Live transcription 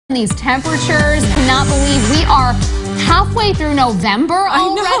These temperatures, cannot believe we are halfway through November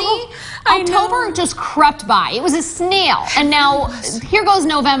already. October just crept by. It was a snail. And now here goes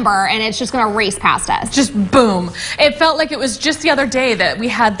November, and it's just going to race past us. Just boom. It felt like it was just the other day that we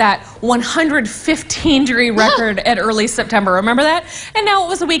had that 115-degree record at early September. Remember that? And now it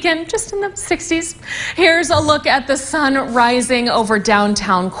was a weekend just in the 60s. Here's a look at the sun rising over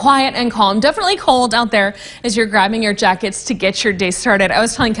downtown. Quiet and calm. Definitely cold out there as you're grabbing your jackets to get your day started. I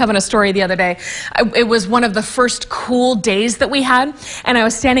was telling Kevin a story the other day. It was one of the first cool days that we had, and I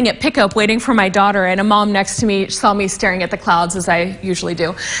was standing at pickup waiting for my daughter, and a mom next to me saw me staring at the clouds as I usually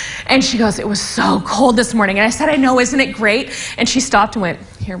do, and she goes, "It was so cold this morning." And I said, "I know, isn't it great?" And she stopped and went,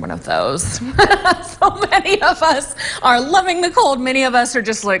 "You're one of those." So many of us are loving the cold. Many of us are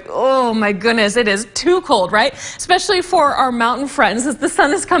just like, oh my goodness, it is too cold, right? Especially for our mountain friends. As the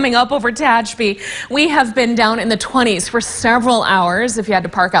sun is coming up over Tehachapi, we have been down in the 20s for several hours. If you had to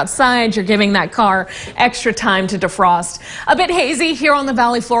park outside, you're giving that car extra time to defrost. A bit hazy here on the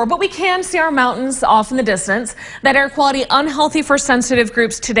valley floor, but we can see our mountains off in the distance. That air quality unhealthy for sensitive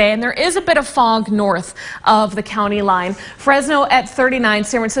groups today, and there is a bit of fog north of the county line. Fresno at 39,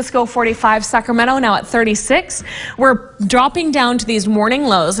 San Francisco 45, Sacramento now at 36. We're dropping down to these morning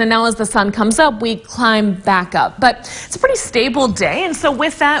lows, and now as the sun comes up, we climb back up. But it's a pretty stable day, and so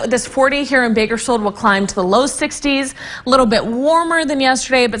with that, this 40 here in Bakersfield will climb to the low 60s, a little bit warmer than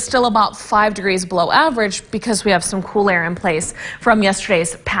yesterday, but still about 5 degrees below average because we have some cool air in place from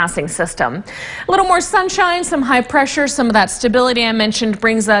yesterday's passing system. A little more sunshine, some high pressure, some of that stability I mentioned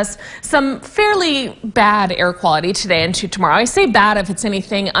brings us some fairly bad air quality today into tomorrow. I say bad if it's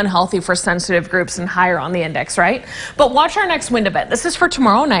anything unhealthy for sensitive groups and higher on the index, right? But watch our next wind event. This is for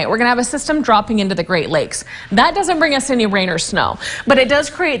tomorrow night. We're going to have a system dropping into the Great Lakes. That doesn't bring us any rain or snow, but it does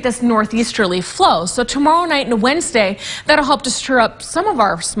create this northeasterly flow. So tomorrow night and Wednesday, that'll help to stir up some of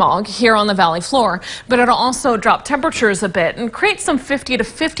our smog here on the valley floor, but it'll also drop temperatures a bit and create some 50 to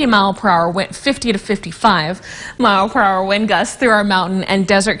 55 mile per hour wind gusts through our mountain and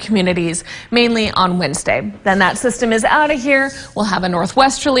desert communities, mainly on Wednesday. Then that system is out of here. We'll have a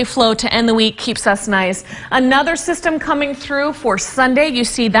northwesterly flow to end the week, keeps us nice. Another system coming through for Sunday. You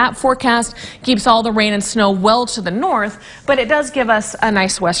see that forecast keeps all the rain and snow well to the north, but it does give us a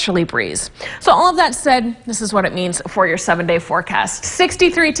nice westerly breeze. So all of that said, this is what it means for your 7-day forecast.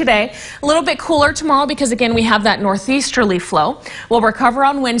 63 today, a little bit cooler tomorrow because again we have that northeasterly flow. We'll recover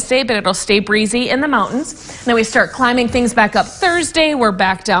on Wednesday, but it'll stay breezy in the mountains. Then we start climbing things back up Thursday. We're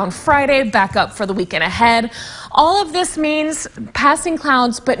back down Friday, back up for the weekend ahead. All of this means passing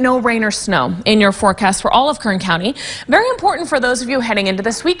clouds, but no rain or snow in your forecast for all of Kern County. Very important for those of you heading into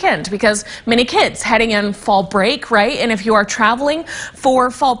this weekend because many kids heading in fall break, right? And if you are traveling for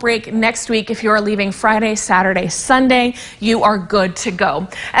fall break next week, if you are leaving Friday, Saturday, Sunday, you are good to go.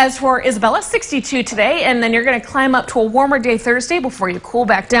 As for Isabella, 62 today, and then you're going to climb up to a warmer day Thursday before you cool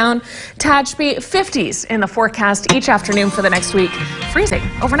back down. Tehachapi, 50s in the forecast each afternoon for the next week. Freezing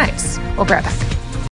overnights. We'll be right back.